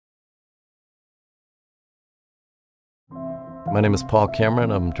My name is Paul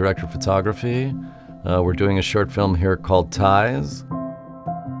Cameron. I'm director of photography. We're doing a short film here called Ties.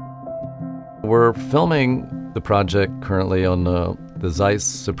 We're filming the project currently on the ZEISS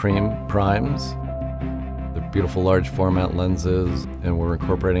Supreme Primes. They're beautiful large format lenses, and we're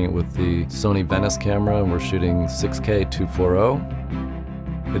incorporating it with the Sony Venice camera, and we're shooting 6K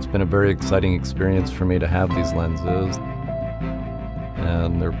 240. It's been a very exciting experience for me to have these lenses,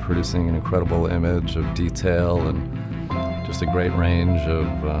 and they're producing an incredible image of detail and just a great range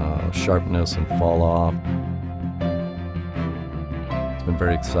of sharpness and fall off. It's been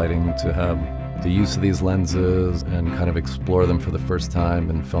very exciting to have the use of these lenses and kind of explore them for the first time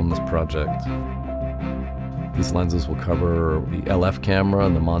and film this project. These lenses will cover the LF camera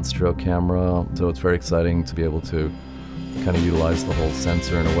and the Monstro camera, so it's very exciting to be able to kind of utilize the whole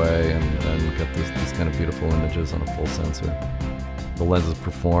sensor in a way and get these kind of beautiful images on a full sensor. The lenses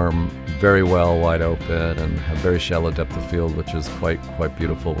perform very well wide open and have very shallow depth of field, which is quite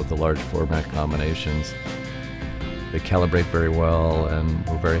beautiful with the large format combinations. They calibrate very well, and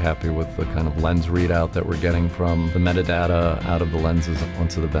we're very happy with the kind of lens readout that we're getting from the metadata out of the lenses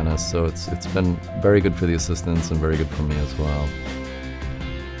onto the Venice. So it's been very good for the assistants and very good for me as well.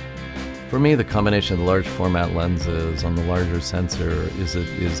 For me, the combination of the large format lenses on the larger sensor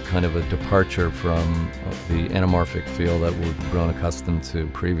is kind of a departure from the anamorphic feel that we've grown accustomed to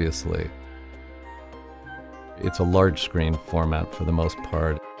previously. It's a large screen format for the most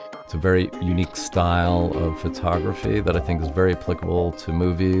part. It's a very unique style of photography that I think is very applicable to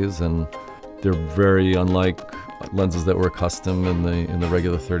movies, and they're very unlike lenses that we're accustomed in the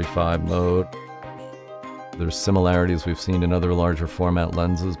regular 35 mode. There's similarities we've seen in other larger format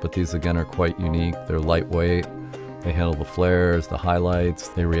lenses, but these again are quite unique. They're lightweight, they handle the flares, the highlights,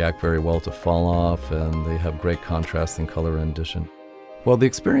 they react very well to fall off, and they have great contrast and color rendition. Well, the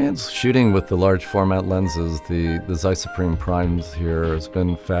experience shooting with the large format lenses, the ZEISS Supreme Primes here, has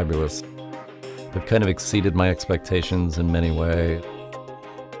been fabulous. They've kind of exceeded my expectations in many ways.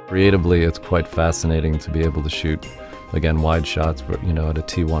 Creatively, it's quite fascinating to be able to shoot, again, wide shots, at a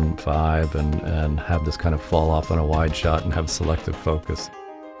T1.5 and have this kind of fall off on a wide shot and have selective focus.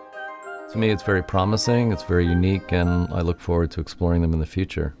 To me, it's very promising, it's very unique, and I look forward to exploring them in the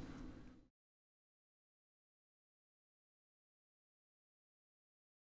future.